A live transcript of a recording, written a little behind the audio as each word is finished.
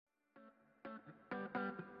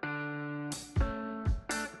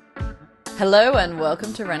Hello and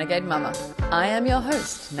welcome to Renegade Mama. I am your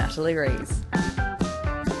host, Natalie Rees.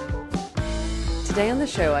 Today on the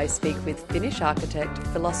show I speak with Finnish architect,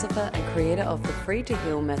 philosopher and creator of the Free to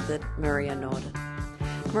Heal method, Maria Nordin.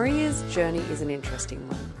 Maria's journey is an interesting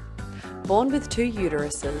one. Born with 2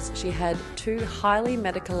 uteruses, she had 2 highly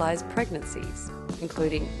medicalized pregnancies,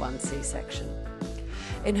 including 1 C-section.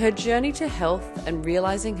 In her journey to health and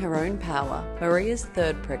realizing her own power, Maria's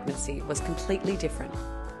 3rd pregnancy was completely different,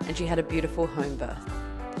 and she had a beautiful home birth,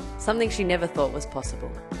 something she never thought was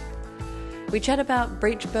possible. We chat about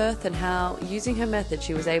breech birth and how, using her method,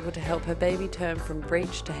 she was able to help her baby turn from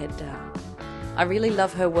breech to head down. I really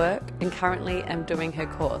love her work and currently am doing her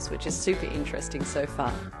course, which is super interesting so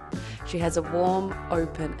far. She has a warm,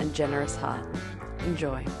 open and generous heart.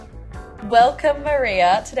 Enjoy. Welcome,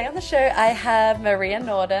 Maria. Today on the show I have Maria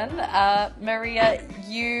Nordin. Maria,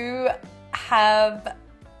 you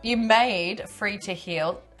made Free to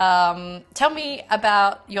Heal. Tell me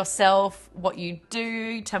about yourself, what you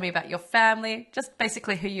do, tell me about your family, just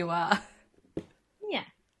basically who you are. Yeah,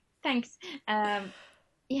 thanks. I'm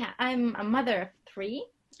a mother of 3.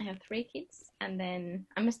 I have 3 kids, and then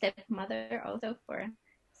I'm a stepmother also for a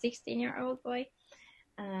 16-year-old boy.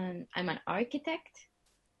 And I'm an architect,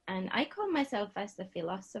 and I call myself as a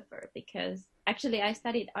philosopher because actually I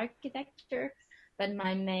studied architecture, but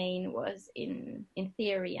my main was in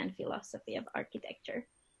theory and philosophy of architecture.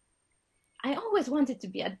 I always wanted to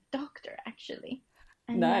be a doctor, actually.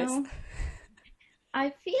 And nice. Now I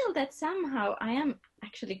feel that somehow I am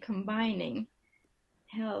actually combining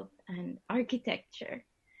health and architecture,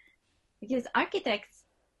 because architects,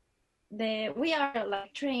 we are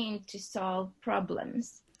like trained to solve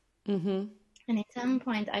problems. Mm-hmm. And at some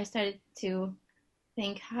point I started to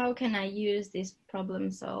think, how can I use this problem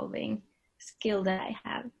solving skill that I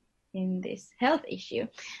have in this health issue?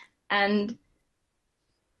 And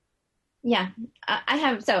yeah, I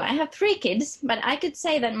have 3 kids, but I could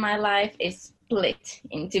say that my life is split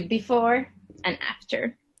into before and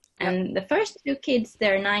after. Yep. And the first 2 kids,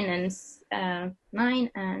 they're 9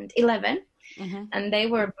 and 11, mm-hmm. and they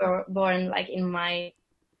were born like in my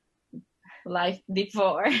life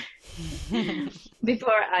before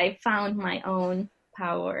I found my own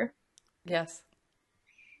power. Yes.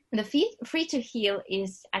 The Free to Heal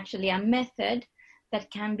is actually a method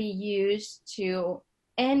that can be used to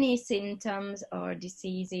any symptoms or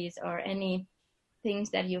diseases or any things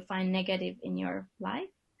that you find negative in your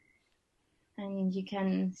life, and you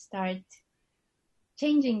can start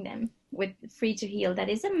changing them with Free to Heal. That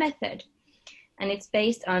is a method, and it's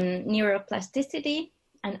based on neuroplasticity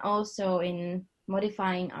and also in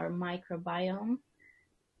modifying our microbiome.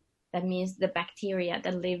 That means the bacteria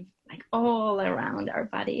that live like all around our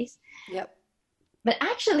bodies. Yep. But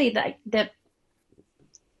actually,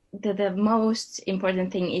 the most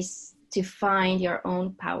important thing is to find your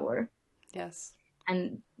own power. Yes.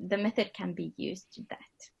 And the method can be used to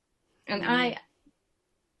that. And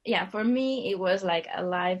for me, it was like a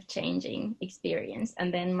life-changing experience.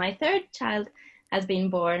 And then my 3rd child has been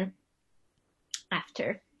born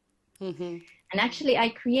after. Mm-hmm. And actually, I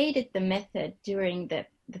created the method during the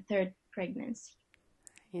 3rd pregnancy.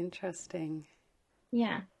 Interesting.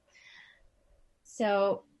 Yeah.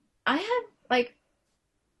 So I have like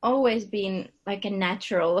always been like a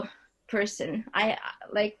natural person. I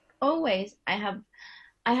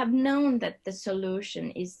have known that the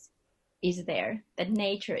solution is there, that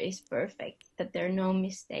nature is perfect, that there are no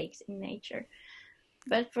mistakes in nature.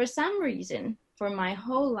 But for some reason, for my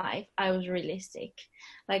whole life, I was really sick.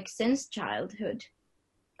 Like since childhood,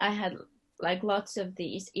 I had like lots of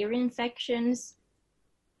these ear infections.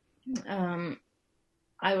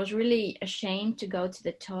 I was really ashamed to go to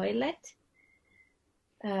the toilet.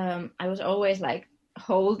 I was always like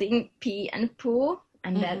holding pee and poo,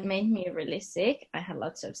 and mm-hmm. that made me really sick. I had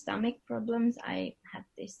lots of stomach problems. I had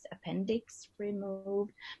this appendix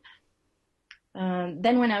removed.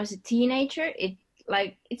 Then when I was a teenager, it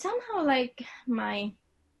somehow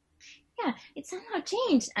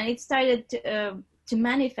changed, and it started to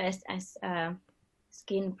manifest as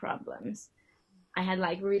skin problems. I had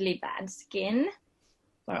like really bad skin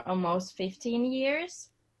for almost 15 years.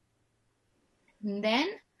 And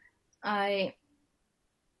then I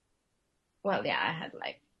had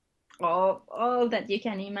like all that you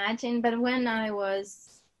can imagine. But when I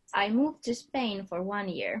moved to Spain for 1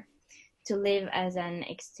 year to live as an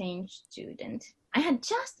exchange student. I had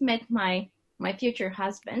just met my future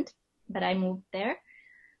husband, but I moved there.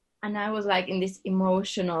 And I was like in this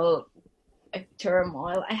emotional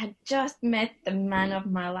turmoil. I had just met the man of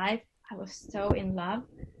my life. I was so in love.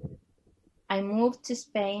 I moved to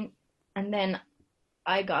Spain, and then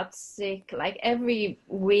I got sick. Like every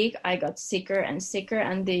week, I got sicker and sicker,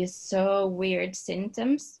 and these so weird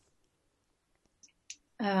symptoms.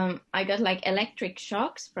 I got like electric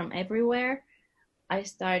shocks from everywhere. I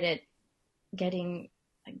started getting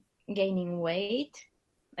like, gaining weight.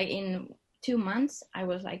 Like in 2 months, I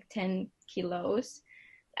was like 10 kilos.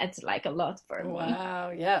 That's like a lot for me.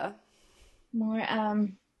 Wow, yeah. More,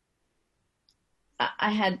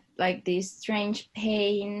 I had like these strange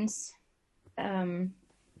pains, um,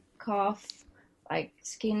 cough, like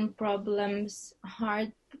skin problems, heart,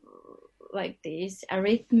 like these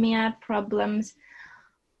arrhythmia problems,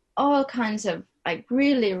 all kinds of like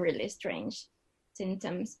really, really strange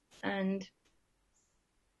symptoms. And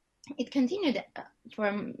it continued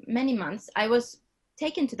for many months. I was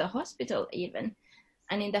taken to the hospital even.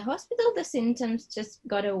 And in the hospital, the symptoms just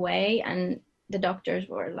got away, and the doctors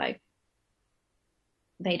were like,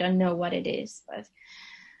 they don't know what it is. But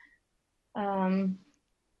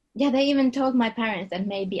yeah, they even told my parents that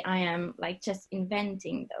maybe I am like just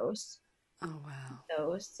inventing Oh, wow.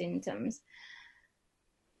 those symptoms.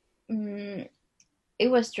 It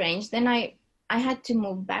was strange. Then I had to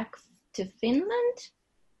move back to Finland.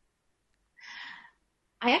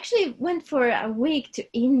 I actually went for a week to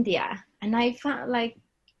India, and I found like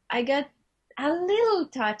I got a little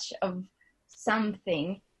touch of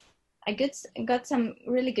something. I got some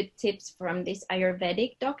really good tips from this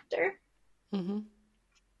Ayurvedic doctor.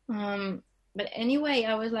 Mm-hmm. But anyway,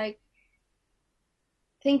 I was like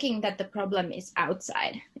thinking that the problem is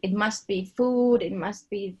outside. It must be food, it must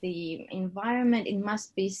be the environment, it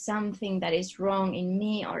must be something that is wrong in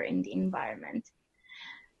me or in the environment.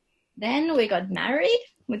 Then we got married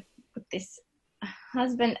with this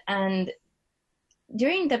husband, and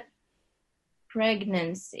during the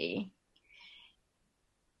pregnancy,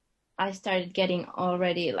 I started getting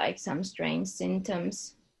already like some strange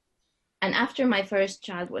symptoms. And after my first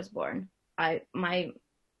child was born, my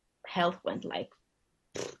health went like,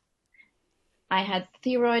 I had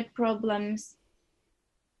thyroid problems.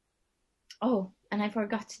 Oh, and I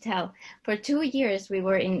forgot to tell. For 2 years, we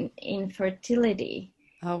were in infertility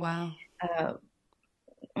Oh, wow.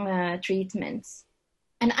 treatments,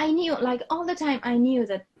 and I knew, like all the time, I knew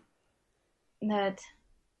that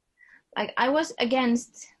like I was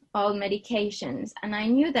against all medications, and I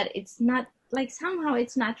knew that it's not like somehow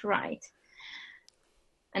it's not right,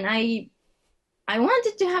 and I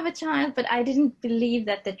wanted to have a child, but I didn't believe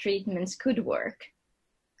that the treatments could work.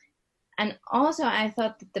 And also, I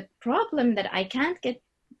thought that the problem that I can't get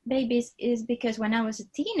babies is because when I was a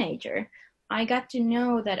teenager, I got to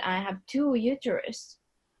know that I have two uterus.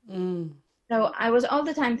 Mm. So I was all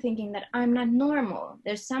the time thinking that I'm not normal.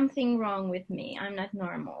 There's something wrong with me. I'm not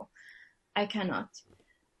normal. I cannot.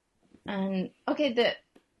 And okay,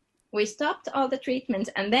 we stopped all the treatments,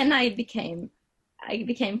 and then I became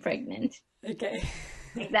pregnant. Okay.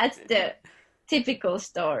 That's the typical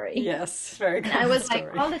story. Yes, very And I common was story.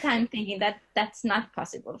 like all the time thinking that that's not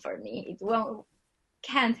possible for me.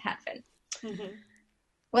 Can't happen. Mm-hmm.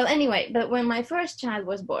 Well, anyway, but when my first child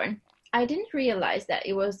was born, I didn't realize that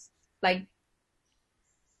it was like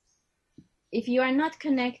if you are not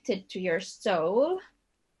connected to your soul,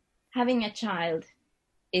 having a child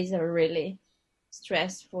is a really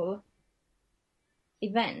stressful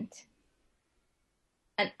event.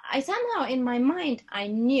 And I somehow in my mind I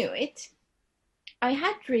knew it. I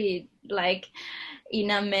had read like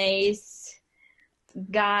Ina May's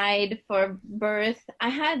guide for birth. I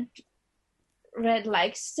had read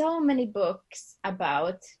like so many books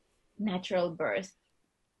about natural birth.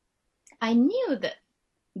 I knew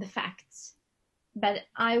the facts, but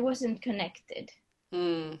I wasn't connected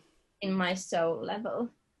Mm. in my soul level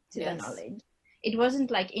to the Yes. knowledge. It wasn't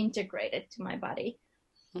like integrated to my body.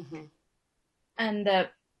 Mm-hmm. And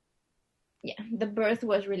the birth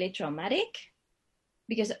was really traumatic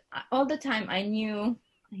because all the time I knew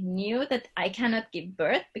that I cannot give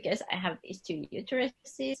birth because I have these two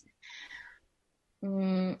uteruses.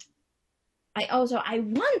 I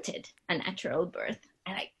wanted a natural birth.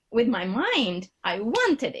 I like with my mind I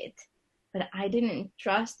wanted it, but I didn't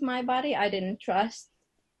trust my body. I didn't trust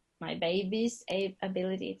my baby's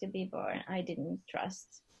ability to be born. I didn't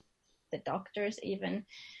trust the doctors even,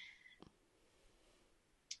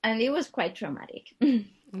 and it was quite traumatic.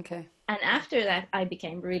 Okay. And after that, I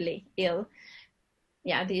became really ill.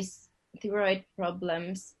 Yeah, these thyroid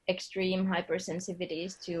problems, extreme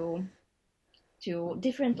hypersensitivities to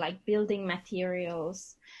different like building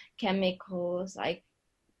materials, chemicals, like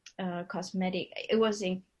cosmetic.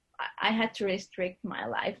 I had to restrict my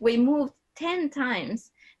life. We moved 10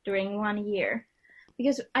 times during 1 year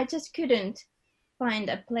because I just couldn't find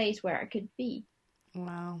a place where I could be.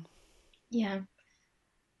 Wow. Yeah.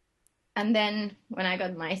 And then when I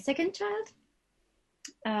got my second child,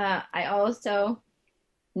 I also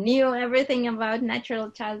knew everything about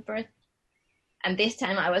natural childbirth. And this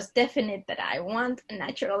time I was definite that I want a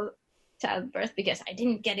natural childbirth because I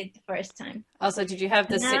didn't get it the first time. Also, did you have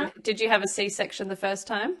a C-section the first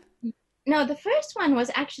time? No, the first one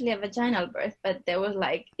was actually a vaginal birth, but there was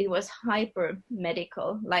it was hyper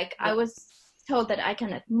medical. Like I was told that I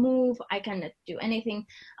cannot move, I cannot do anything.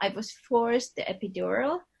 I was forced the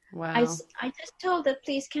epidural. Wow. I just told that,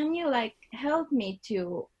 please, can you help me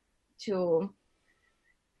to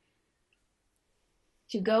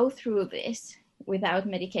go through this without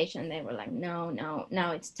medication? They were like, no,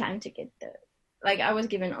 now it's time to get I was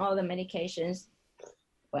given all the medications,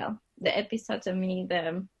 well, the episiotomy,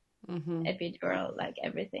 the epidural,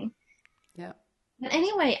 everything. Yeah. But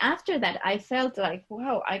anyway, after that, I felt like,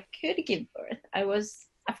 wow, I could give birth. I was,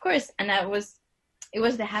 of course, and it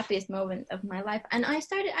was the happiest moment of my life. And I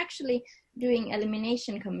started actually doing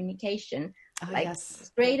elimination communication,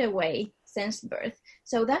 straight away since birth.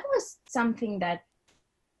 So that was something that,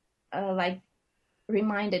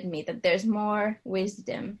 reminded me that there's more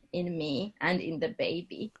wisdom in me and in the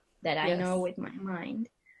baby that I know with my mind.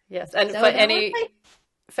 Yes, and so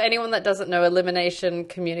for anyone that doesn't know, elimination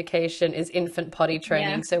communication is infant potty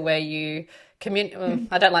training. Yeah. So where you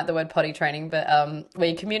I don't like the word potty training, but where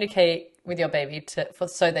you communicate with your baby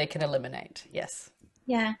so they can eliminate. Yes.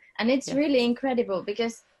 Yeah, and it's really incredible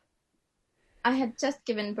because I had just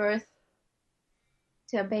given birth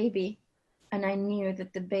to a baby, and I knew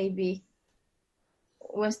that the baby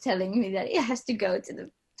was telling me that he has to go to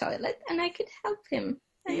the toilet, and I could help him.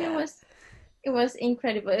 And it was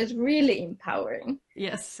incredible. It was really empowering.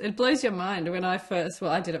 Yes, it blows your mind. When I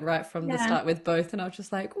did it right from the start with both, and I was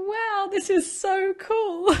just like, wow, this is so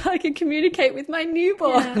cool. I can communicate with my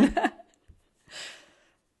newborn. Yeah.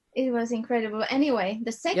 It was incredible. Anyway,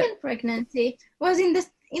 the second pregnancy was in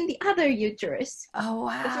the other uterus. Oh,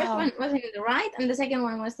 wow. The first one was in the right, and the second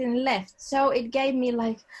one was in the left. So it gave me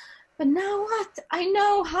but now what? I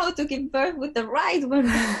know how to give birth with the right one.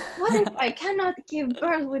 What if I cannot give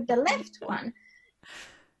birth with the left one?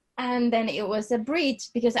 And then it was a breech,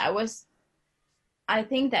 because I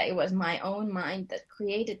think that it was my own mind that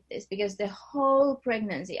created this, because the whole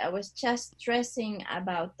pregnancy I was just stressing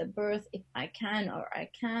about the birth, if I can or I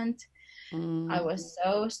can't. I was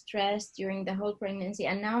so stressed during the whole pregnancy,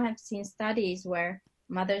 and now I've seen studies where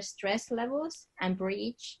mother stress levels and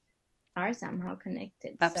breech are somehow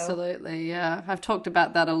connected. Absolutely, yeah. I've talked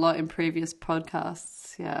about that a lot in previous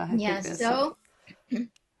podcasts. Yeah.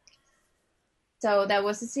 So that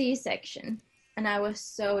was a C-section, and I was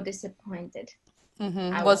so disappointed.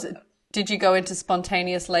 Mm-hmm. Did you go into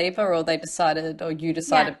spontaneous labor, or you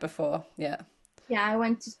decided before? Yeah. Yeah, I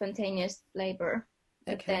went to spontaneous labor,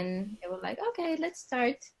 but then they were like, okay, let's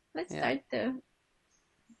start the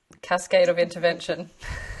cascade of intervention.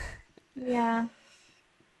 Yeah.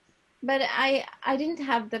 But I didn't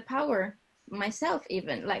have the power myself,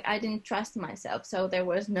 even. I didn't trust myself, so there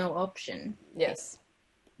was no option. Yes.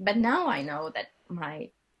 But now I know that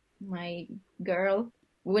my girl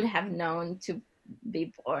would have known to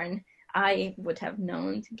be born. I would have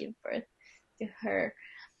known to give birth to her.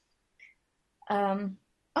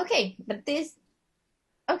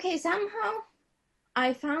 Somehow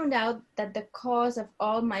I found out that the cause of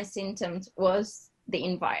all my symptoms was the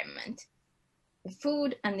environment. The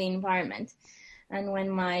food and the environment. And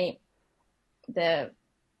when the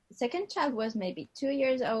second child was maybe 2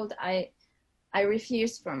 years old, I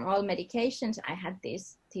refused from all medications. I had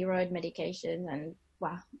these thyroid medications and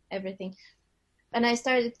everything. And I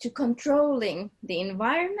started to controlling the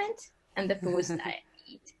environment and the foods that I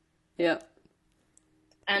eat. Yeah.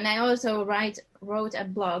 And I also wrote a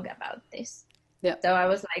blog about this. Yeah. So I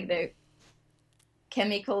was like the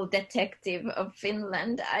chemical detective of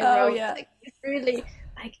Finland. I wrote really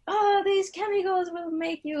these chemicals will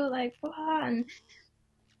make you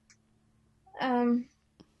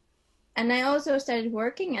and I also started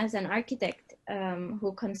working as an architect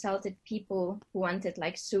who consulted people who wanted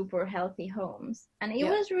super healthy homes, and it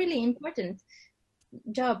was really important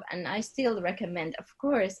job. And I still recommend, of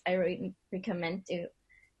course, recommend to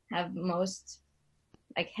have most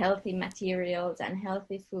healthy materials and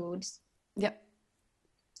healthy foods. Yep.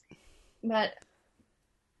 But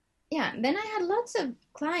then I had lots of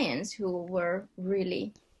clients who were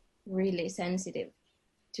really, really sensitive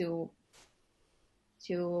to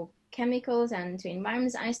chemicals and to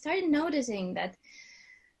environments. I started noticing that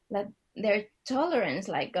their tolerance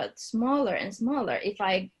got smaller and smaller. If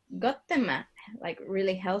I got them a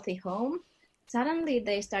really healthy home, suddenly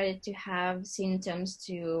they started to have symptoms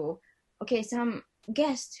to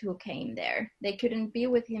guests who came there. They couldn't be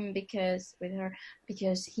with him because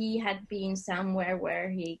he had been somewhere where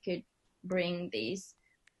he could bring these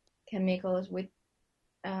chemicals with.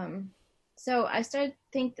 So I started to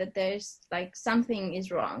think that there's like something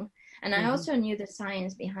is wrong, and I also knew the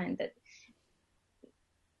science behind it,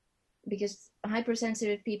 because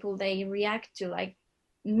hypersensitive people, they react to like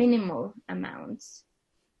minimal amounts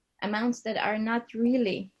that are not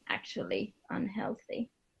really actually unhealthy.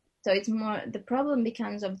 So it's more, the problem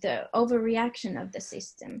becomes of the overreaction of the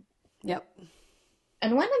system. Yep.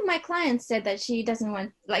 And one of my clients said that she doesn't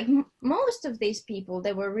want, like most of these people,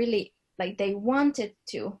 they were really like, they wanted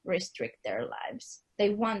to restrict their lives. They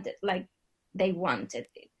wanted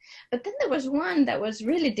it. But then there was one that was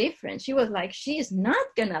really different. She was like, she is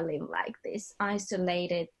not gonna live like this,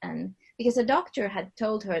 isolated, and because a doctor had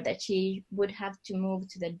told her that she would have to move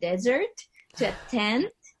to the desert, to a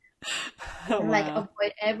tent, Oh, like wow.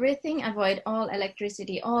 avoid everything, avoid all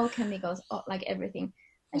electricity, all chemicals, like everything.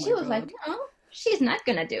 And she was like, no, she's not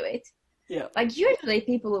gonna do it. Yeah. Like usually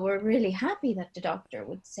people were really happy that the doctor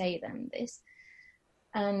would say them this.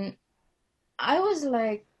 And I was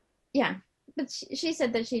like, yeah, but she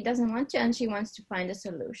said that she doesn't want to, and she wants to find a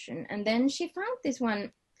solution. And then she found this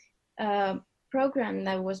one program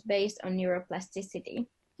that was based on neuroplasticity.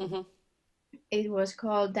 It was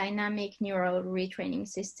called Dynamic Neural Retraining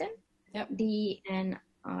System, yep. DNRS.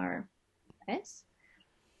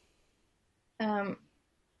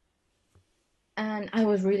 And I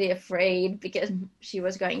was really afraid because she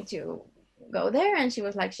was going to go there, and she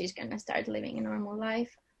was like, she's going to start living a normal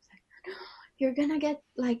life. I was like, you're going to get,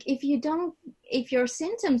 like, if your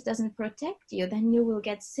symptoms doesn't protect you, then you will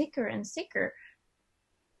get sicker and sicker.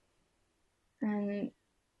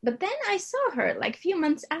 But then I saw her like a few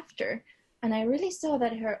months after, and I really saw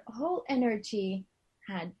that her whole energy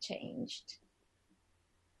had changed.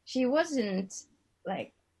 She wasn't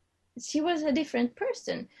like, she was a different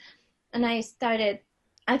person. And I thought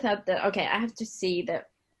that, okay, I have to see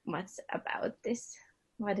what's about this.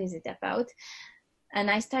 What is it about? And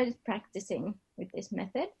I started practicing with this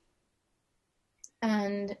method.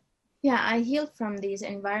 And yeah, I healed from these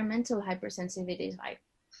environmental hypersensitivities like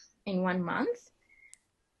in 1 month.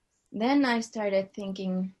 Then I started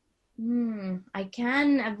thinking, I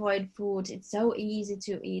can avoid food. It's so easy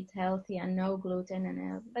to eat healthy and no gluten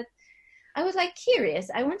and but I was like curious.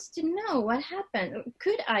 I wanted to know what happened.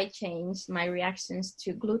 Could I change my reactions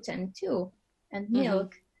to gluten too, and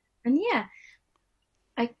milk? And yeah,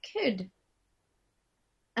 I could.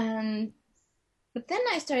 But then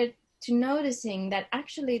I started to noticing that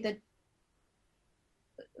actually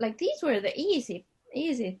these were the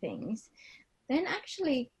easy things. Then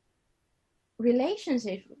actually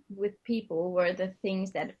relationships with people were the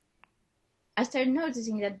things that I started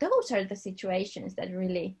noticing, that those are the situations that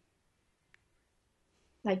really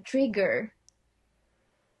like trigger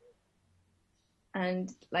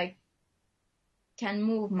and like can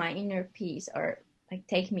move my inner peace, or like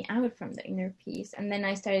take me out from the inner peace. And then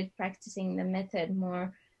I started practicing the method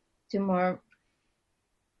more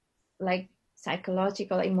like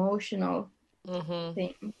psychological, emotional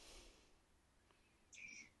thing.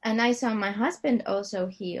 And I saw my husband also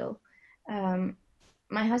heal.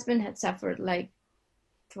 My husband had suffered like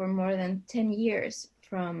for more than 10 years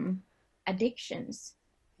from addictions.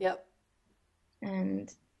 Yep.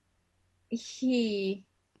 And he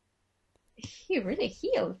really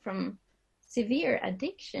healed from severe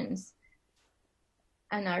addictions.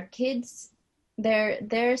 And our kids, their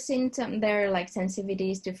like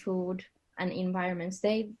sensitivities to food and environments,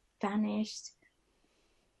 they vanished.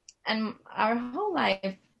 And our whole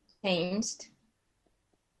life changed.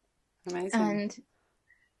 Amazing. And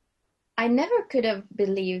I never could have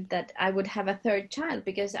believed that I would have a third child,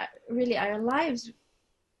 because really our lives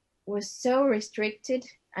was so restricted,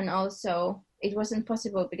 and also it wasn't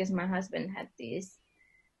possible because my husband had this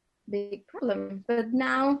big problem. But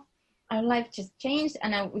now our life just changed,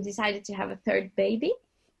 and we decided to have a third baby.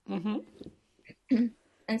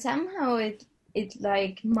 And somehow it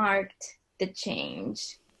like marked the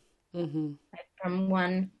change, like from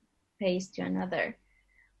one phase to another.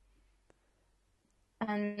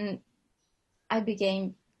 And I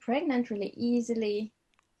became pregnant really easily,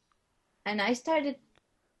 and I started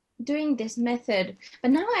doing this method.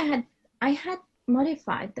 But now I had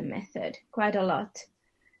modified the method quite a lot.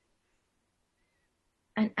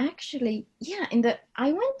 And actually, yeah,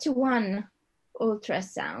 I went to one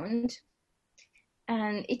ultrasound,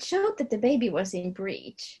 and it showed that the baby was in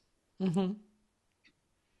breech.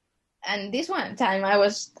 And this one time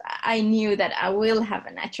I knew that I will have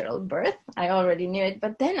a natural birth. I already knew it.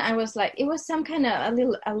 But then I was like, it was some kind of a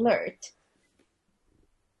little alert.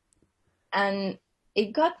 And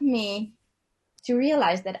it got me to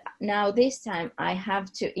realize that now this time I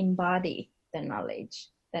have to embody the knowledge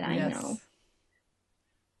that I know. Yes.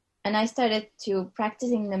 And I started to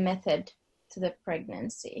practicing the method to the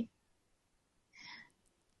pregnancy.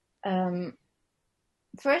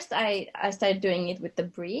 First, I started doing it with the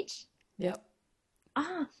breech. Yep.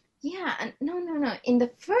 Yeah, and no. In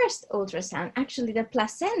the first ultrasound, actually, the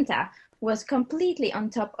placenta was completely on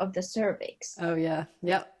top of the cervix. Oh, yeah.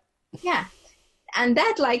 Yep. Yeah, and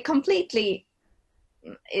that like completely,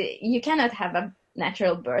 you cannot have a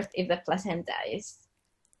natural birth if the placenta is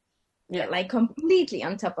like completely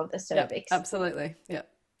on top of the cervix. Yep. Absolutely. Yep.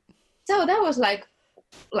 So that was like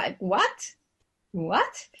what?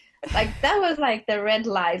 Like that was like the red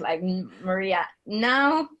light, like, Maria,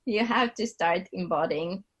 now you have to start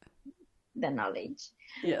embodying the knowledge.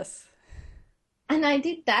 Yes. And I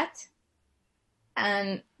did that.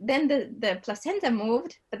 And then the placenta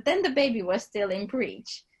moved, but then the baby was still in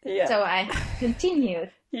breech. Yeah. So I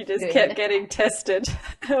continued. You just kept getting tested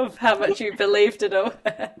of how much you believed it all.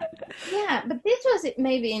 Yeah, but this was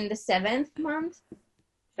maybe in the 7th month.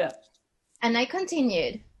 Yeah. And I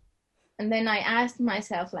continued. And then I asked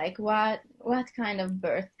myself, like, what kind of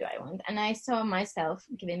birth do I want? And I saw myself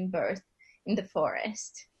giving birth in the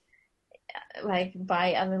forest, like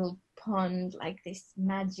by a little pond, like this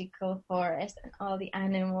magical forest, and all the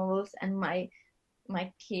animals, and my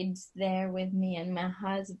kids there with me, and my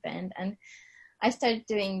husband. And I started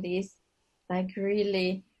doing these like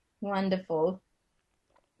really wonderful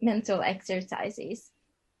mental exercises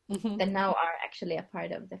that now are actually a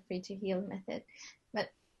part of the Free to Heal method.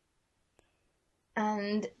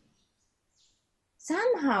 And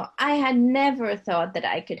somehow I had never thought that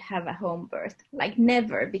I could have a home birth, like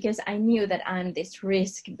never, because I knew that I'm this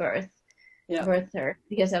risk birther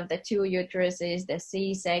because of the 2 uteruses, the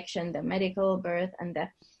C-section, the medical birth, and the,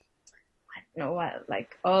 I don't know what,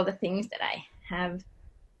 like all the things that I have.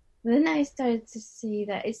 Then I started to see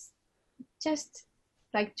that it's just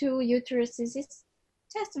like 2 uteruses. It's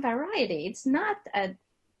just variety. It's not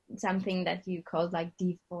something that you call like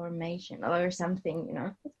deformation or something,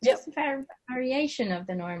 It's just a variation of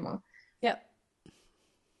the normal. Yep.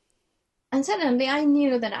 And suddenly I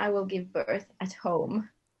knew that I will give birth at home.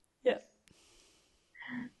 Yep.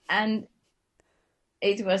 And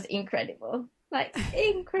it was incredible. Like,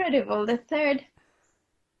 incredible. The 3rd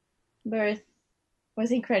birth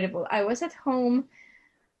was incredible. I was at home,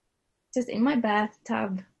 just in my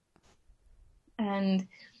bathtub, and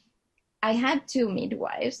I had 2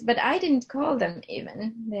 midwives, but I didn't call them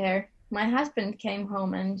even there. My husband came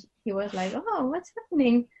home and he was like, "Oh, what's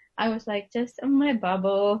happening?" I was like, just on my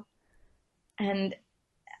bubble. And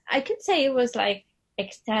I could say it was like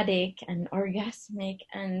ecstatic and orgasmic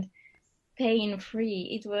and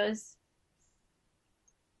pain-free. It was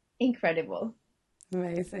incredible.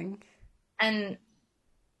 Amazing. And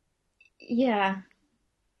yeah,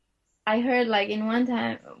 I heard like in one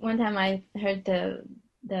time I heard the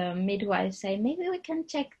midwife say, maybe we can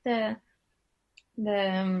check the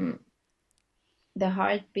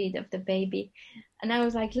heartbeat of the baby. And I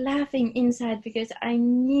was like laughing inside because I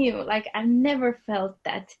knew, like, I've never felt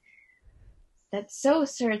that so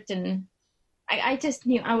certain. I just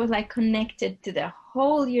knew I was like connected to the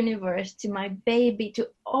whole universe, to my baby, to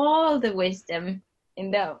all the wisdom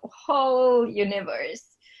in the whole universe.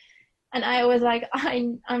 And I was like,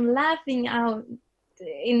 I'm laughing out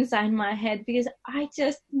inside my head because I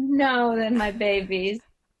just know that my baby is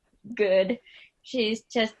good. She's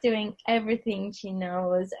just doing everything she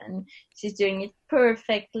knows, and she's doing it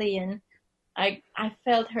perfectly. And I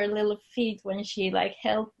felt her little feet when she like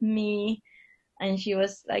helped me, and she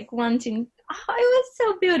was like wanting. Oh, it was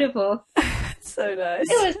so beautiful. So nice.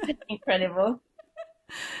 It was just incredible.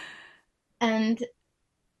 And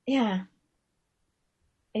yeah,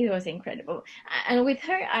 it was incredible. And with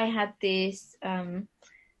her, I had this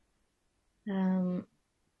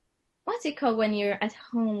what's it called when you're at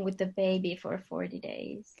home with the baby for 40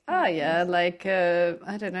 days? Oh yeah, like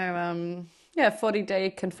I don't know, 40-day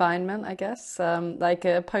confinement, I guess. Like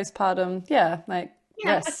a postpartum,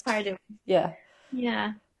 rest. Postpartum. Yeah.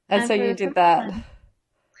 Yeah. And so you did that.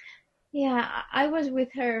 Yeah, I was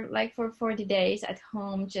with her like for 40 days at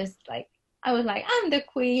home, just like, I was like, I'm the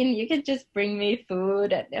queen, you can just bring me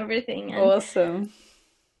food and everything. And awesome.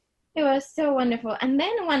 it was so wonderful. And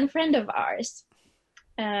then one friend of ours,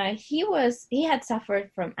 he had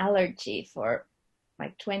suffered from allergy for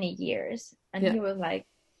like 20 years. And he was like,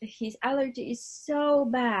 his allergy is so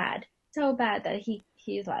bad that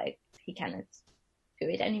he's like, he cannot do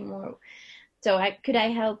it anymore. So could I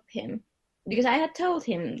help him? Because I had told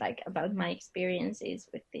him like about my experiences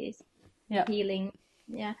with this healing.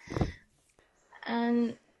 Yeah.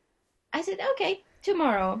 And I said, okay,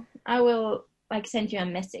 tomorrow I will like send you a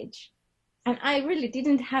message. And I really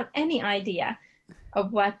didn't have any idea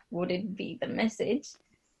of what would it be the message.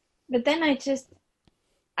 But then I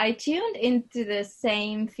tuned into the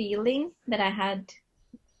same feeling that I had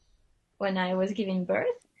when I was giving birth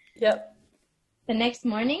Yep. the next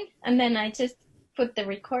morning. And then I just put the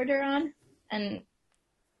recorder on and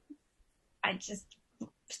I just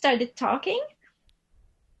started talking.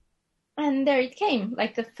 And there it came,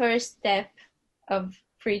 like the first step of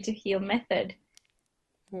Free to Heal method.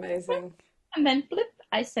 Amazing. And then blip,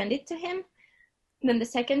 I sent it to him. Then the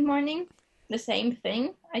second morning, the same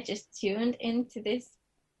thing. I just tuned into this,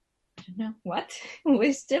 I don't know what,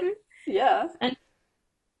 wisdom. Yeah. And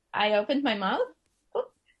I opened my mouth,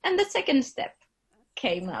 and the second step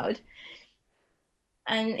came out.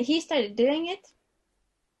 And he started doing it.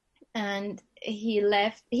 And he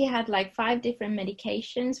had like 5 different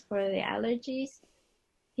medications for the allergies.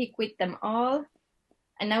 He quit them all.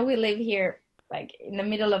 And now we live here like in the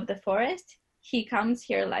middle of the forest. He comes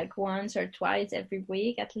here like once or twice every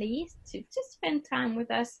week at least to just spend time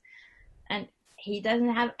with us. And he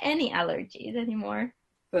doesn't have any allergies anymore.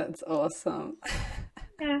 That's awesome.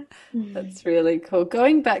 Yeah. That's really cool.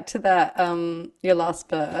 Going back to that, your last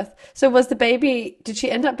birth. So was the baby, did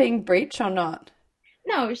she end up being breech or not?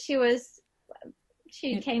 No,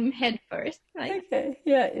 she came head first. Like, Okay,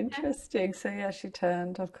 yeah, interesting. So yeah, she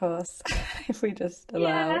turned, of course, if we just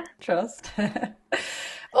allow yeah, trust.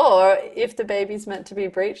 Or if the baby's meant to be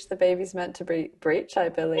breech, the baby's meant to be breech, I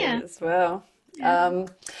believe, yeah, as well. yeah,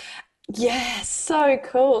 Yeah, so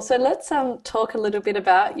cool. So let's talk a little bit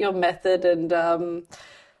about your method and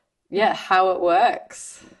yeah, how it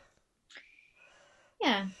works.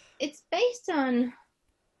 yeah. It's based on,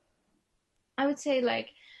 I would say, like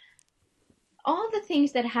all the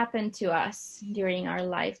things that happen to us during our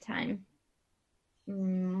lifetime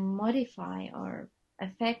modify or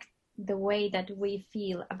affect the way that we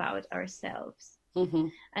feel about ourselves. Hmm.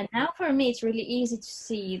 And now for me, it's really easy to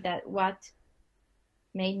see that what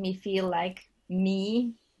made me feel like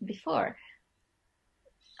me before.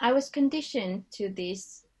 I was conditioned to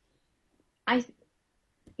this, I,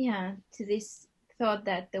 yeah, to this thought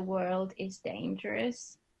that the world is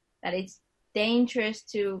dangerous, that it's dangerous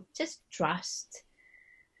to just trust.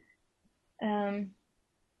 Um,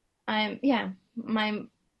 my,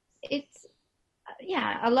 it's,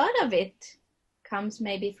 yeah, a lot of it comes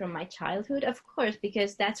maybe from my childhood, of course,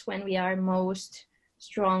 because that's when we are most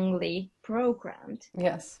strongly programmed,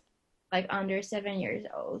 Yes. like under 7 years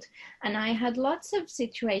old. And I had lots of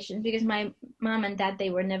situations because my mom and dad, they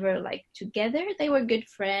were never like together. They were good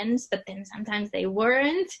friends, but then sometimes they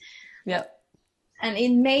weren't. Yep. And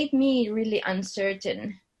it made me really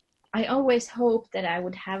uncertain. I always hoped that I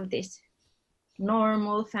would have this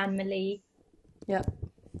normal family. Yep.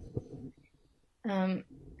 And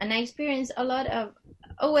I experienced a lot of,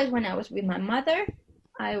 always when I was with my mother,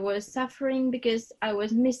 I was suffering because I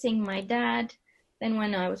was missing my dad. Then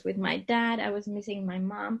when I was with my dad, I was missing my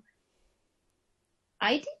mom.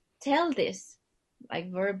 I didn't tell this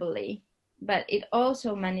like verbally, but it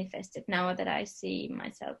also manifested now that I see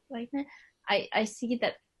myself like that. I see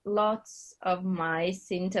that lots of my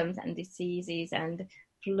symptoms and diseases and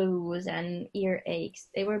flus and earaches,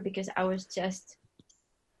 they were because I was just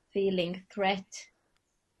feeling threat.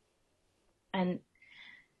 And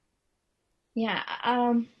yeah,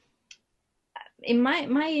 in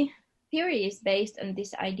my theory is based on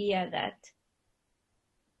this idea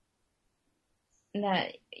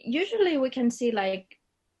that usually we can see like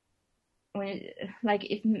when, like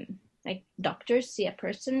if like doctors see a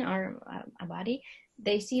person or a body,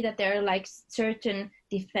 they see that there are like certain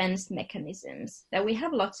defense mechanisms, that we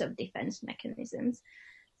have lots of defense mechanisms.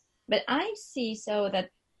 But I see so that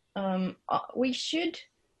we should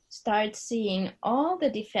start seeing all the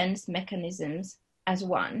defense mechanisms as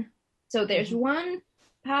one. So there's one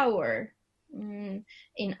power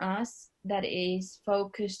in us that is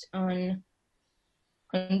focused on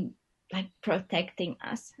like protecting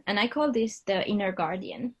us, and I call this the inner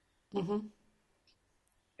guardian. Hmm.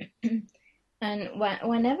 And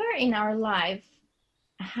whenever in our life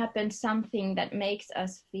happens something that makes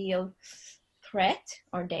us feel threat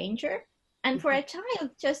or danger, and for a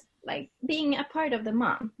child, just like being a part of the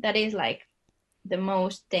mom, that is like the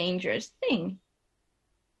most dangerous thing.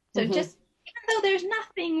 So Hmm. just, even though there's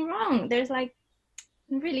nothing wrong, there's like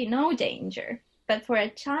really no danger. But for a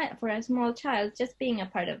child, for a small child, just being a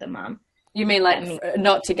part of the mom, You mean that like means,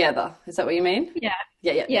 not together? Is that what you mean? yeah,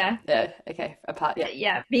 Yeah, yeah, yeah, yeah, yeah. Okay, apart. Yeah,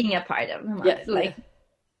 yeah, being a part of the mom, yeah, yeah. like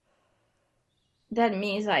that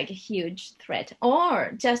means like a huge threat.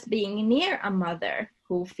 Or just being near a mother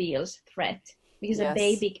who feels threat, because a Yes.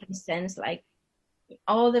 baby can sense like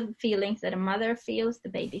all the feelings that a mother feels, the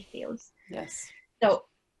baby feels. Yes. So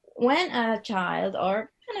when a child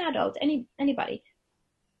or an adult, anybody,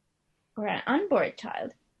 or an unborn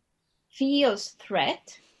child feels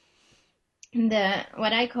threat, the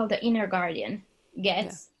what I call the inner guardian Yeah.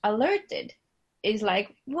 gets alerted. Is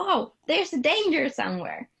like, whoa, there's a danger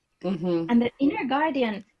somewhere. Mm-hmm. And the inner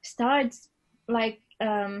guardian starts like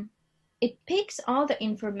it picks all the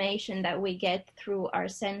information that we get through our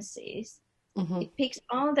senses. Mm-hmm. It picks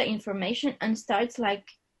all the information and starts like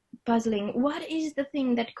puzzling, what is the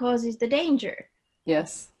thing that causes the danger?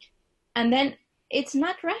 Yes. And then it's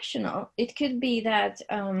not rational. It could be that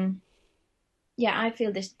yeah, I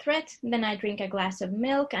feel this threat, then I drink a glass of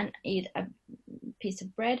milk and eat a piece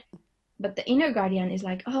of bread. But the inner guardian is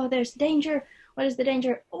like, oh, there's danger. What is the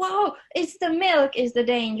danger? Whoa, it's the milk is the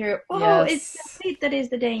danger. Whoa, it's the Yes. meat that is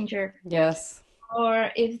the danger. Yes.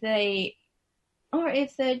 Or if the,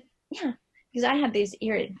 yeah, because I had these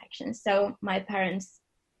ear infections. So my parents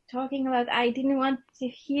talking about, I didn't want to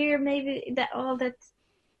hear maybe that all that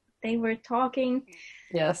they were talking.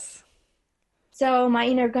 Yes. So my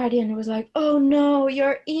inner guardian was like, oh no,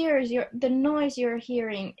 your ears, the noise you're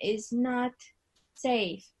hearing is not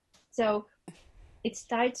safe. So it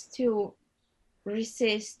starts to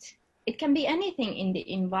resist. It can be anything in the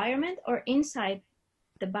environment or inside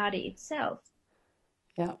the body itself.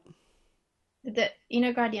 Yeah. The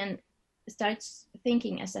inner guardian starts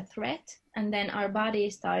thinking as a threat, and then our body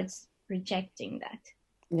starts rejecting that.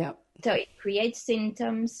 Yeah. So it creates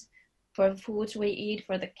symptoms for foods we eat,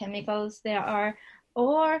 for the chemicals there are,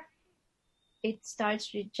 or it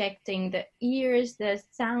starts rejecting the ears, the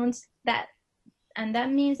sounds that, and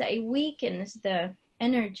that means that it weakens the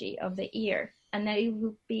energy of the ear, and that it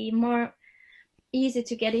will be more easy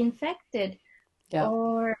to get infected. Yeah.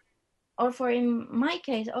 Or for in my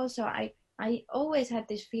case also, I always had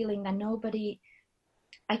this feeling that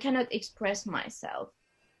I cannot express myself,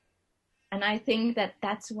 and I think that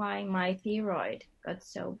that's why my thyroid got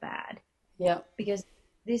so bad, Yeah. because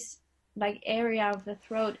this like area of the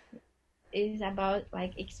throat is about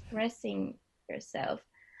like expressing yourself.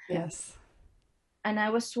 Yes. And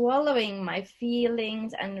I was swallowing my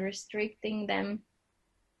feelings and restricting them,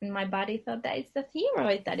 and my body thought that it's the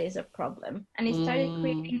thyroid that is a problem, and it started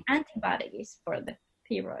creating antibodies for the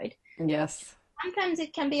thyroid. Yes. Sometimes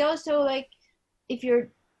it can be also like if you're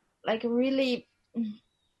like really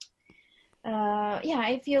yeah,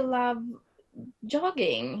 if you love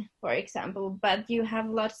jogging, for example, but you have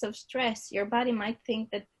lots of stress, your body might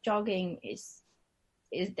think that jogging is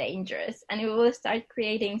dangerous, and it will start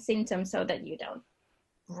creating symptoms so that you don't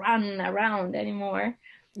run around anymore.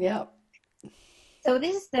 Yeah. So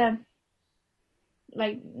this is the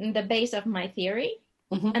like the base of my theory.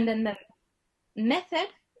 Mm-hmm. And then the method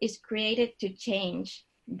is created to change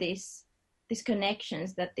these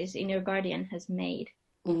connections that this inner guardian has made.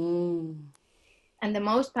 And the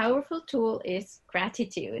most powerful tool is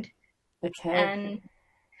gratitude. Okay. And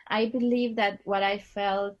I believe that what I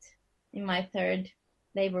felt in my third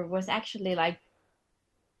labor was actually like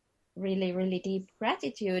really, really deep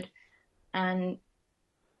gratitude. And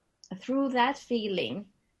through that feeling,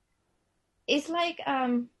 it's like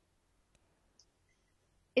an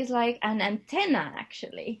antenna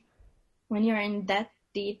actually. When you're in that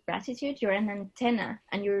deep gratitude, you're an antenna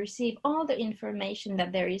and you receive all the information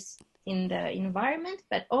that there is in the environment,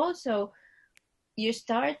 but also you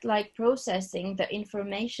start like processing the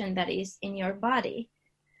information that is in your body,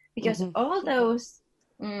 because all those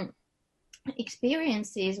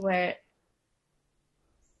experiences where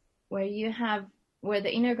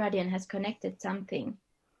the inner guardian has connected something,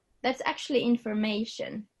 that's actually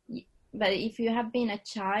information. But if you have been a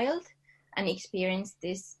child and experienced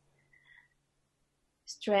this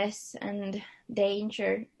stress and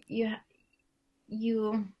danger, you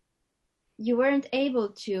weren't able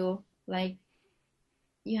to like,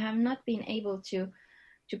 you have not been able to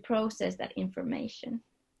process that information.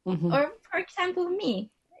 Or for example,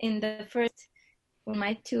 me, in the first, when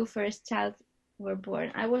my two first child were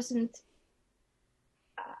born,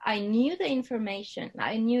 I knew the information,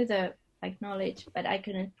 I knew the like knowledge, but I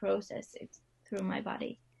couldn't process it through my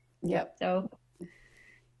body. Yep. So,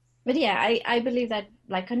 but yeah, I believe that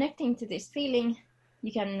like connecting to this feeling,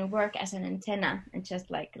 you can work as an antenna and just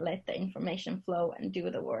like let the information flow and do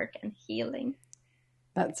the work and healing.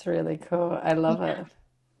 That's really cool. I love it.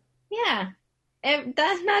 Yeah.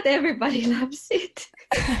 That not everybody loves it.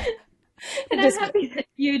 And I'm happy that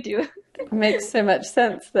you do. Makes so much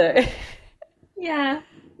sense though. Yeah.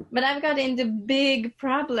 But I've got into big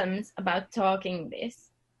problems about talking this.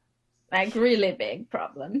 Like really big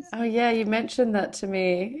problems. Oh yeah, you mentioned that to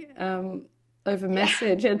me. over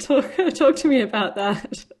message. Yeah, talk to me about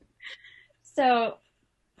that. So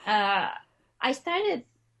I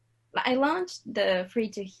launched the Free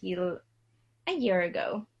to Heal a year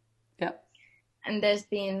ago, Yeah, and there's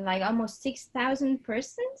been like almost 6,000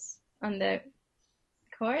 persons on the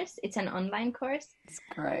course. It's an online course, it's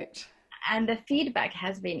great. and the feedback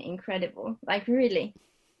has been incredible, like really.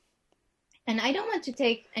 And I don't want to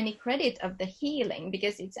take any credit of the healing,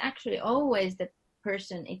 because it's actually always the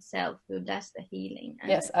person itself who does the healing,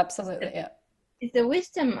 and Yes, absolutely. Yeah. it's the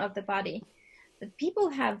wisdom of the body. But people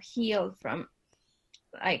have healed from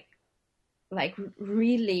like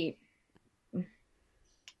really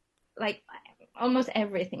like almost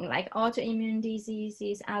everything, like autoimmune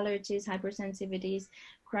diseases, allergies, hypersensitivities,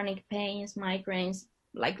 chronic pains, migraines,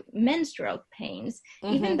 like menstrual pains,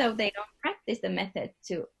 even though they don't practice the method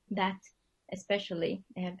to that. Especially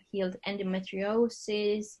they have healed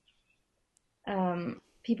endometriosis.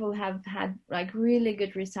 People have had like really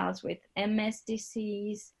good results with MS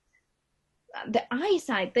disease. The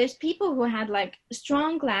eyesight, there's people who had like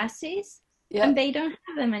strong glasses and Yep, they don't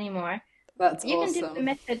have them anymore. that's You can do the awesome.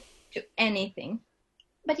 method to anything.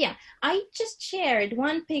 But yeah, I just shared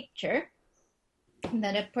one picture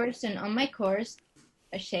that a person on my course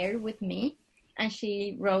shared with me, and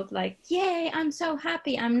she wrote like, "Yay, I'm so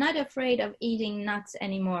happy. I'm not afraid of eating nuts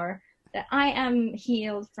anymore. That I am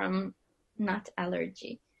healed from nut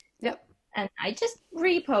allergy." Yep. And I just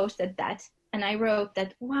reposted that, and I wrote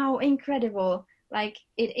that, "Wow, incredible. Like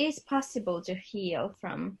it is possible to heal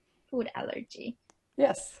from food allergy."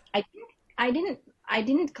 Yes. I I didn't I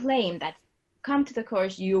didn't claim that come to the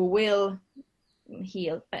course you will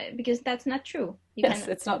heal, because that's not true. You Yes,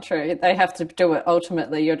 can, it's not true. They have to do it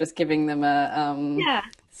ultimately. You're just giving them yeah,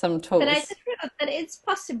 some but I tools. just wrote that it's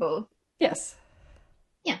possible. Yes.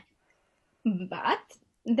 Yeah. But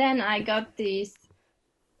then I got this,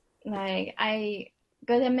 like, I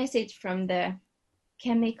got a message from the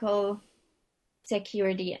chemical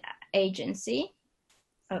security agency,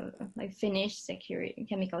 like Finnish security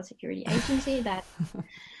chemical security agency, that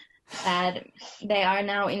they are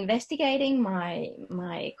now investigating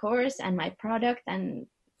my course and my product, and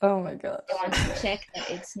Oh my gosh. they want to check that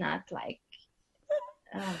it's not like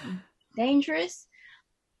dangerous.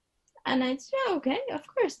 And I said, "Yeah, okay, of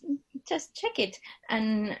course, just check it."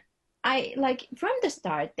 And I, like, from the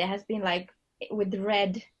start there has been like with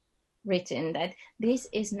red written that this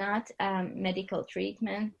is not medical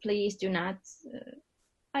treatment. Please do not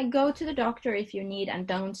like go to the doctor if you need, and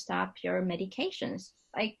don't stop your medications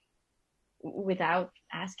like without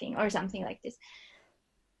asking or something like this.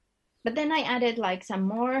 But then I added like some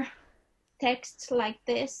more texts like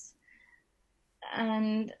this,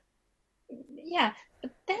 and yeah,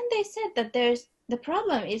 but then they said that there's the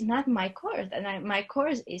problem is not my course, and my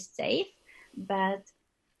course is safe, but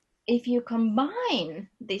if you combine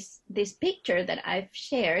this picture that I've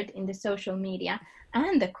shared in the social media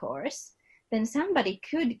and the course, then somebody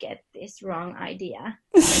could get this wrong idea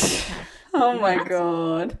that you can Oh eat my nuts.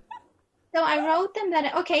 God. So I wrote them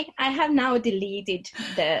that, okay, I have now deleted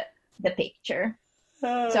the picture.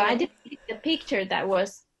 So I deleted the picture that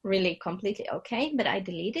was really completely okay, but I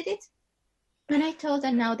deleted it. And I told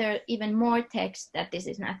them now there are even more text that this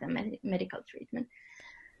is not a medical treatment.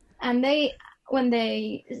 And when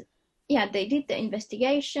they did the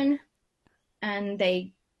investigation, and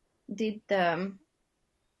they did the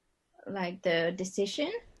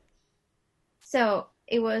decision. So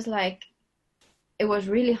it was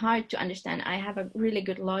really hard to understand. I have a really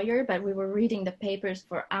good lawyer, but we were reading the papers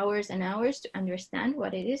for hours and hours to understand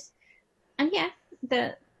what it is. And yeah,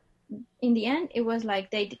 in the end, it was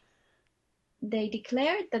like they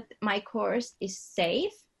declared that my course is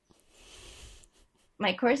safe.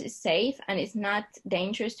 My course is safe and it's not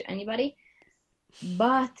dangerous to anybody.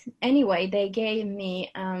 But anyway, they gave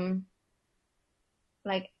me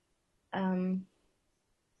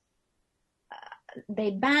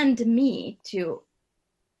they banned me to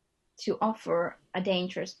offer a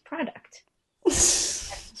dangerous product,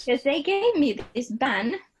 because they gave me this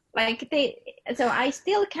ban. So I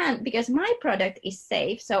still can't, because my product is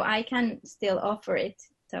safe, so I can still offer it,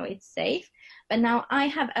 so it's safe. But now I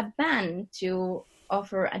have a ban to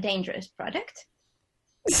offer a dangerous product.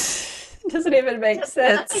 Doesn't even make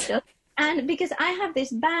sense. And because I have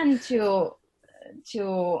this ban to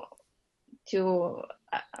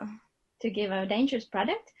give a dangerous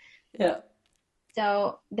product, Yeah.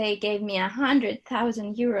 so they gave me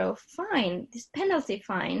 100,000 euro fine, this penalty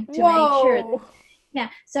fine, to Whoa. make sure that, yeah.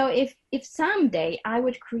 So if someday I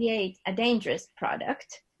would create a dangerous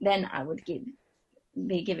product, then I would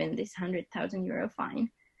be given this 100,000 euro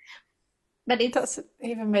fine. But Doesn't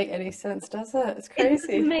even make any sense, does it? It's it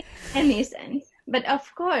doesn't crazy. make any sense. But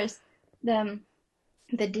of course, the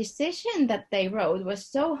the decision that they wrote was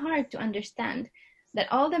so hard to understand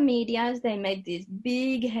that all the medias, they made these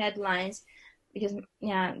big headlines because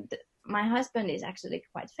yeah, my husband is actually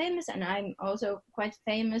quite famous and I'm also quite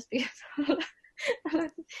famous because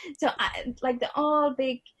so like the all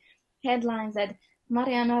big headlines that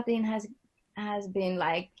Maria Nordin has been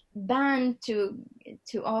like banned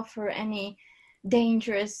to offer any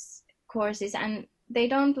dangerous courses, and they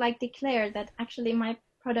don't like declare that actually my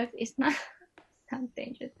product is not not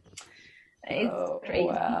dangerous. It's Oh, crazy.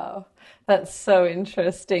 wow. That's so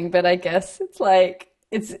interesting. But I guess it's like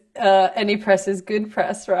it's any press is good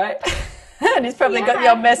press, right? And it's probably got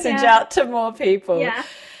your Yeah, message yeah, out to more people. yeah.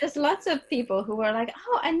 There's lots of people who were like,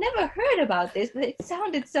 "Oh, I never heard about this, but it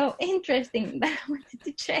sounded so interesting that I wanted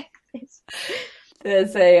to check this."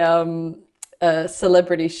 There's a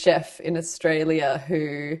celebrity chef in Australia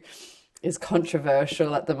who is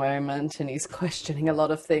controversial at the moment, and he's questioning a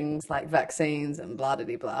lot of things like vaccines and blah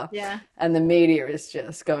blah blah. Yeah, And the media is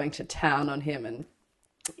just going to town on him, and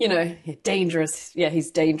dangerous. Yeah,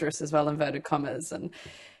 he's dangerous as well, inverted commas. And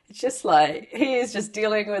it's just like he is just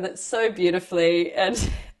dealing with it so beautifully. And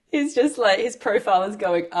he's just like his profile is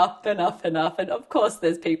going up and up and up. And of course,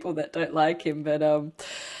 there's people that don't like him, but oh,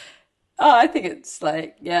 I think it's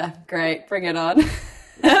like, yeah, great, bring it on.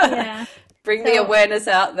 yeah. Bring the So awareness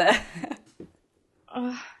out there.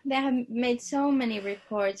 they have made so many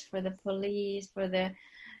reports for the police, for the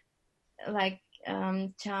like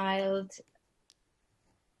child,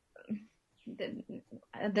 the,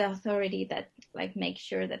 the authority that like makes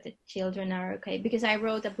sure that the children are okay. Because I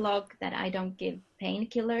wrote a blog that I don't give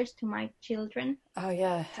painkillers to my children. Oh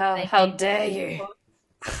yeah, So how they how made dare big you? reports.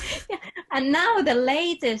 Yeah. And now the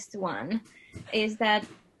latest one is that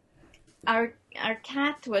our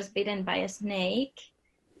cat was bitten by a snake,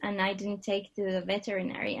 and I didn't take to the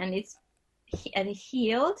veterinary, and it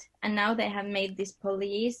healed. And now they have made these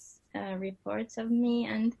police reports of me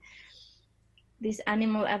and this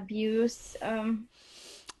animal abuse.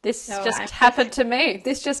 This So I'm just just happened to me.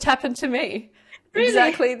 This just happened to me. really,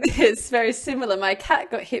 Exactly this. Very similar. My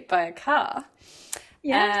cat got hit by a car,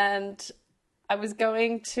 yeah, and I was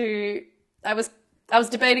going to I was I was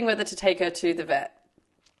debating whether to take her to the vet.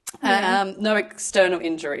 yeah, No external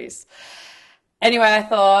injuries. Anyway, I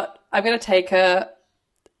thought I'm going to take her,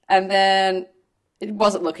 and then it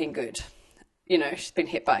wasn't looking good. She's been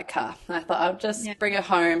hit by a car. And I thought I'll yeah, just bring her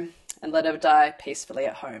home and let her die peacefully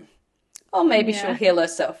at home. Or maybe she'll yeah, heal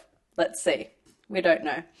herself. Let's see. We don't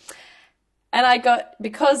know. And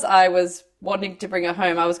because I was wanting to bring her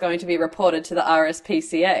home, I was going to be reported to the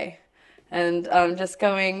RSPCA. And I'm just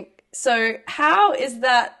going, so how is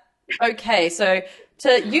that okay? So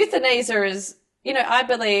to euthanasia is, I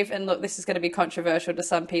believe, and look, this is going to be controversial to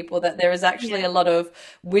some people, that there is actually yeah, a lot of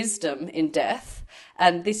wisdom in death.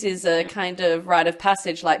 And this is a yeah, kind of rite of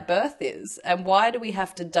passage like birth is. And why do we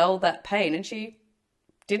have to dull that pain? And she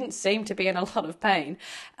didn't seem to be in a lot of pain.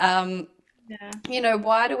 Um, yeah.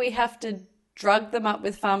 why do we have to drug them up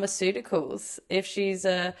with pharmaceuticals? If she's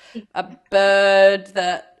a bird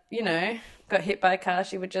that, got hit by a car,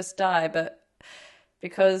 she would just die. But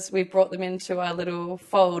because we've brought them into our little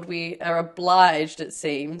fold, we are obliged, it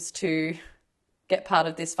seems, to get part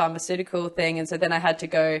of this pharmaceutical thing. And so then I had to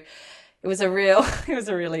go, it was a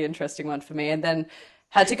really interesting one for me. And then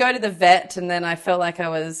had to go to the vet, and then I felt like I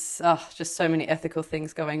was, just so many ethical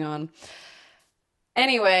things going on.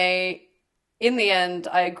 Anyway, in the end,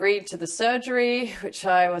 I agreed to the surgery, which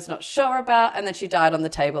I was not sure about, and then she died on the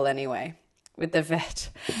table anyway with the vet.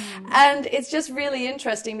 Mm. And it's just really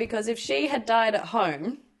interesting because if she had died at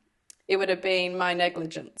home, it would have been my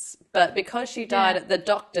negligence. But because she died Yeah, at the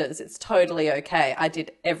doctor's, it's totally okay. I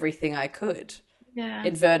did everything I could, yeah,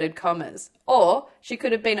 inverted commas. Or she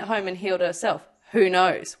could have been at home and healed herself. Who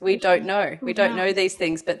knows? We don't know. We who don't know knows? these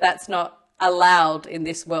things, but that's not allowed in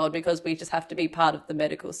this world because we just have to be part of the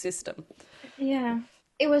medical system. Yeah,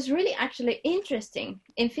 it was really actually interesting.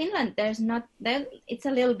 In Finland, there's not there. It's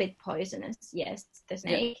a little bit poisonous, yes, the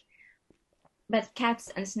Yeah. snake. But cats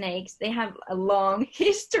and snakes, they have a long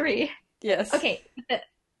history. Yes. Okay,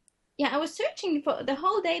 yeah, I was searching for the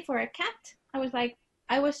whole day for a cat.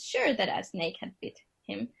 I was sure that a snake had bit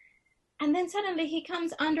him, and then suddenly he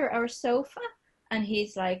comes under our sofa, and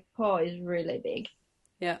his like paw is really big.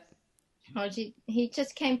 Yeah. He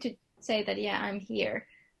just came to say that yeah, I'm here.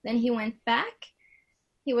 Then he went back.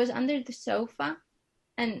 He was under the sofa,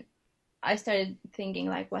 and I started thinking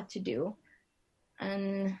like what to do.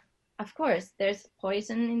 And of course, there's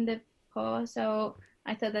poison in the paw, so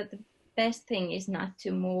I thought that the best thing is not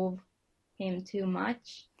to move him too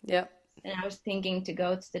much. Yeah. and I was thinking to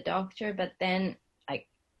go to the doctor, but then like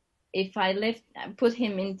if I put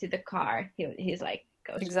him into the car, he's like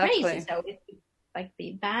goes crazy. So it would like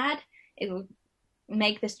be bad. It would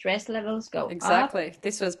make the stress levels go up. Exactly.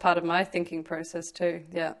 This was part of my thinking process too.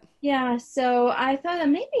 Yeah. Yeah. So I thought that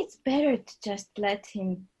maybe it's better to just let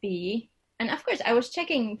him be. And of course, I was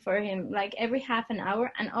checking for him like every half an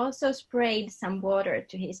hour, and also sprayed some water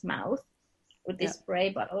to his mouth with this spray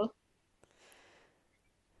bottle.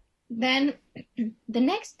 Then the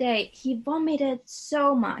next day he vomited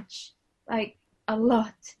so much, like a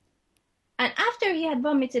lot. And after he had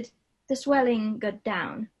vomited, the swelling got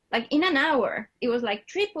down. Like in an hour, it was like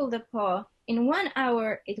triple the paw. In 1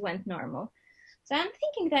 hour, it went normal. So I'm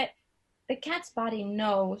thinking that the cat's body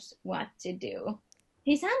knows what to do.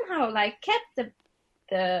 He somehow like kept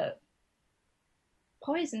the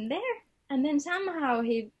poison there, and then somehow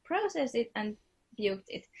he processed it and puked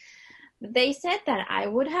it. But they said that I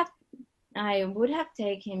would have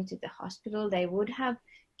taken him to the hospital. They would have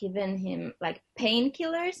given him like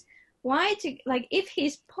painkillers. Why to like if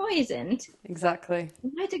he's poisoned? Exactly.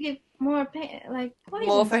 Why to give more poison?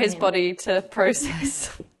 More for his body to process.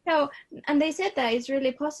 So, and they said that it's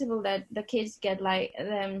really possible that the kids get like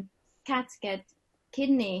cats get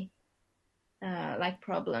kidney like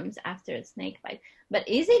problems after a snake bite. But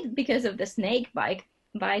is it because of the snake bite,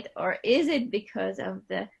 or is it because of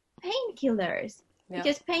the painkillers? Yeah.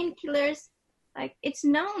 Because painkillers, like it's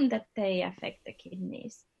known that they affect the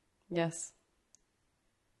kidneys. Yes.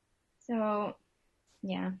 So,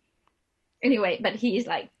 yeah. Anyway, but he's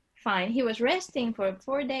like fine. He was resting for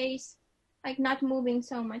 4 days, like not moving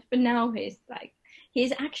so much. But now he's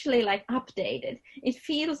actually like updated. It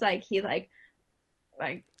feels like he's like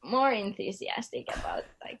more enthusiastic about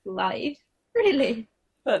like life. Really.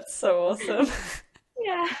 That's so awesome.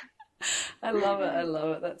 Yeah. I love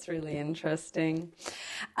it. That's really interesting.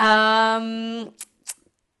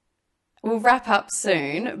 We'll wrap up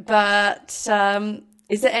soon, but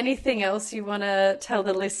is there anything else you want to tell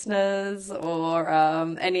the listeners, or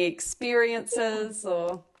any experiences,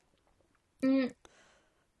 or?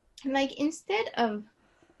 Like instead of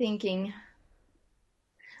thinking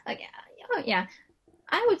like, oh yeah,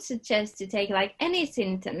 I would suggest to take like any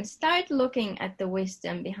symptoms, start looking at the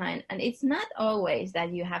wisdom behind, and it's not always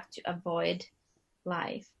that you have to avoid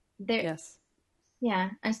life. Yes. Yeah,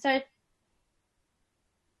 and start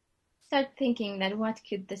thinking that what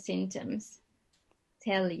could the symptoms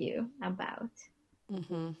tell you about.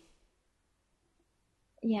 Mm-hmm.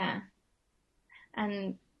 Yeah,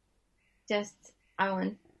 and just I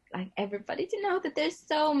want like everybody to know that there's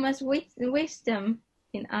so much wisdom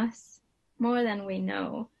in us. More than we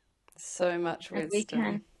know. So much wisdom. And we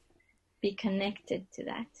can be connected to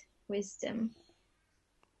that wisdom.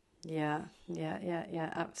 Yeah,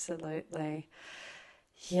 absolutely.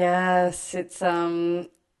 Yes, it's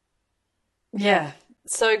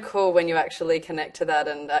so cool when you actually connect to that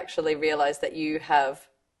and actually realize that you have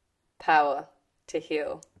power to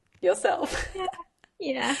heal yourself.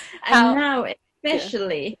 Yeah. And now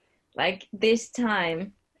especially like this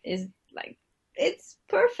time is like it's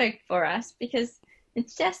perfect for us because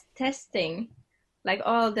it's just testing like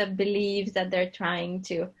all the beliefs that they're trying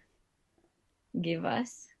to give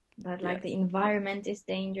us. But like the environment is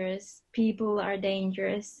dangerous, people are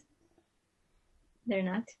dangerous. They're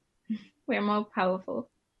not. We're more powerful.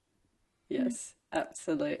 Yes,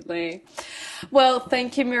 absolutely. Well,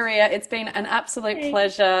 thank you, Maria. It's been an absolute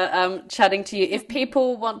pleasure chatting to you. If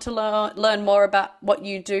people want to learn more about what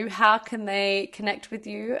you do, how can they connect with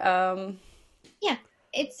you? Yeah,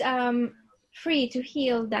 it's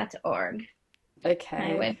freetoheal.org. Okay.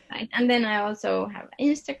 My website. And then I also have an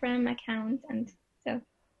Instagram account, and so.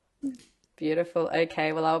 Beautiful.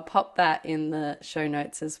 Okay, well, I'll pop that in the show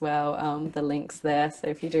notes as well, the links there. So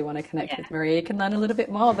if you do want to connect with Maria, you can learn a little bit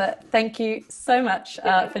more. But thank you so much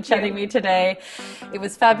for chatting with me today. It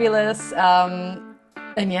was fabulous. And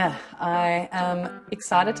yeah, I am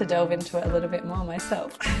excited to delve into it a little bit more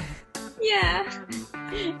myself. Yeah.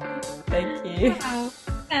 Thank you. Wow.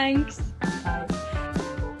 Thanks. Bye.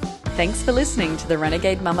 Thanks for listening to the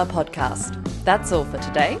Renegade Mama podcast. That's all for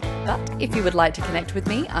today. But if you would like to connect with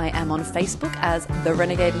me, I am on Facebook as The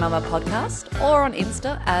Renegade Mama Podcast or on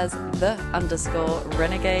Insta as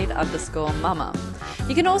 _renegade_mama.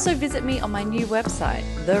 You can also visit me on my new website,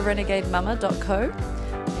 therenegademama.co.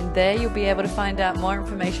 And there you'll be able to find out more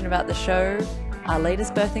information about the show, our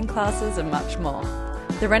latest birthing classes, and much more.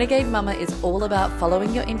 The Renegade Mama is all about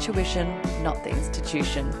following your intuition, not the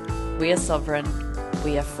institution. We are sovereign.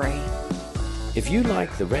 We are free. If you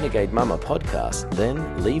like the Renegade Mama podcast,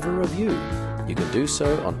 then leave a review. You can do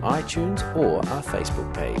so on iTunes or our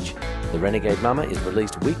Facebook page. The Renegade Mama is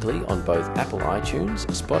released weekly on both Apple iTunes,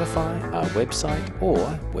 Spotify, our website, or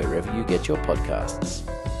wherever you get your podcasts.